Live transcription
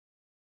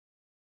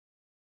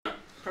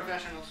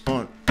Professionals.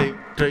 1, 2,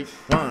 3,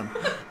 1.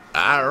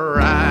 I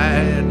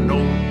ride an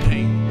old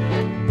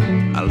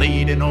paint. I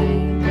lead an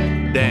old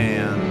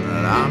Dan.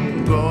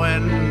 I'm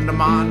going to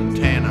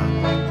Montana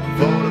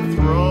for to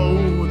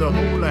throw the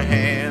holy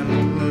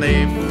hand.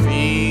 They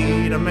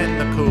feed 'em in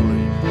the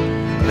coulee.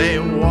 They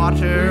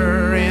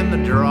water in the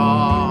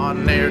draw.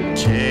 And their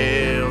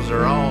tails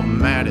are all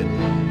matted.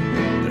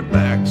 Their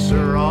backs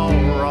are all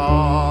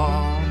raw.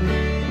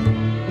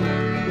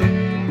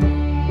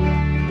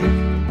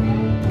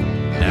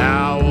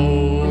 Now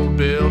old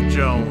Bill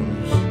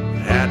Jones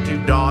had 2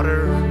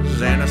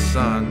 daughters and a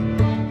son.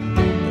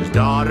 His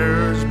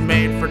daughter's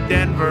made for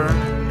Denver.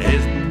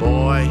 His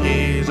boy,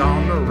 he's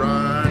on the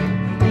run.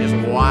 His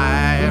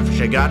wife,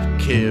 she got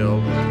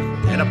killed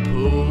in a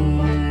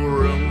pool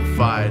room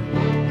fight.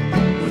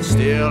 But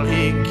still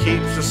he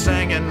keeps a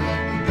singing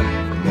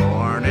from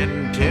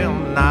morning till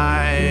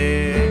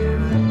night.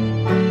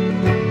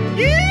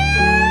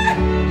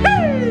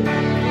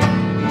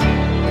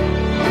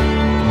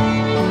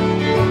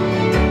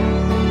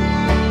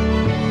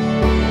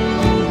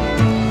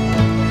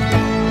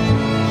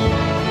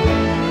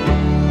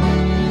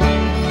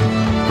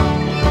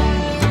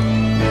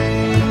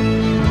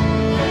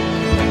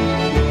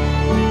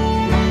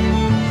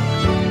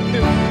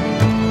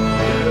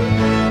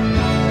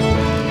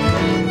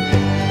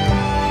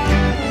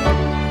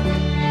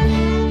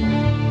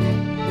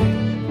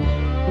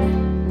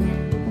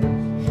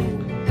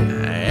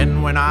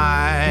 When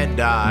I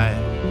die,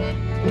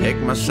 take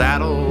my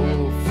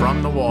saddle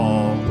from the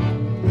wall,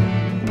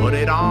 put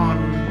it on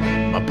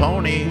my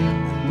pony,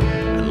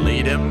 and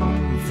lead him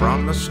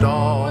from the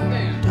stall.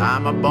 Tie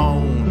my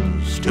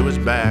bones to his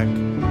back,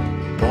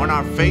 point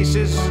our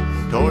faces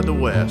toward the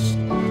west.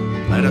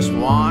 Let us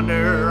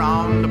wander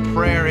on the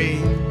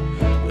prairie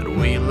that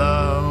we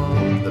love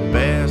the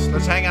best.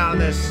 Let's hang out on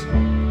this,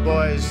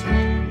 boys.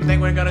 I think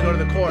we're gonna go to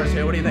the chorus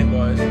here. What do you think,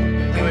 boys? I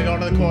think we're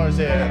going to the chorus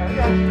here.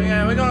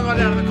 Yeah, we're gonna go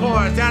down to the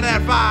chorus, down to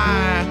that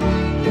fire.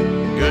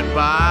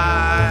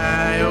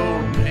 Goodbye,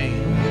 old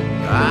pain.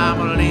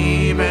 I'm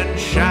leaving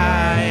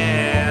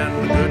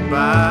Cheyenne.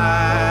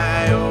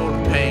 Goodbye,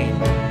 old pain.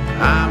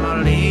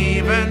 I'm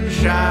leaving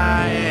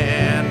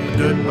Cheyenne.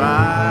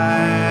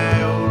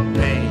 Goodbye, old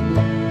pain.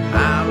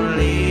 I'm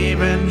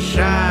leaving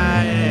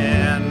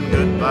Cheyenne.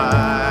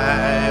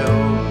 Goodbye,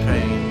 old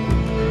pain.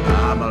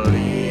 I'm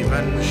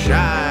leaving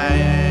Cheyenne.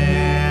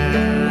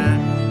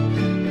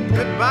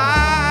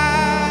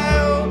 Goodbye,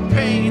 old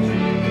pain.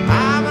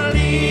 I'm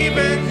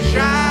leaving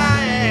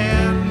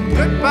Cheyenne.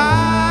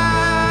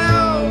 Goodbye,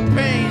 old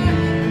pain.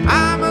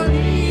 I'm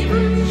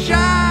leaving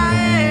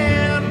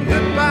Cheyenne.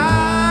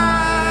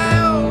 Goodbye,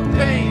 old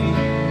pain.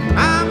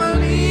 I'm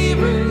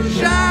leaving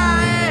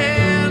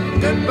Cheyenne.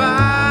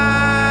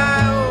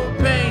 Goodbye, old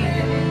pain.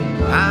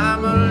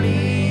 I'm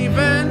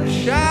leaving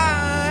Cheyenne.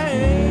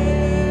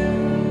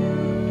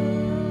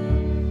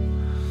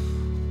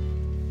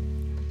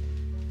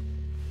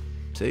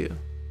 See ya.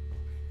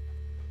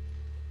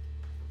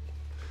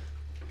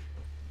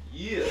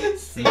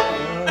 Yes.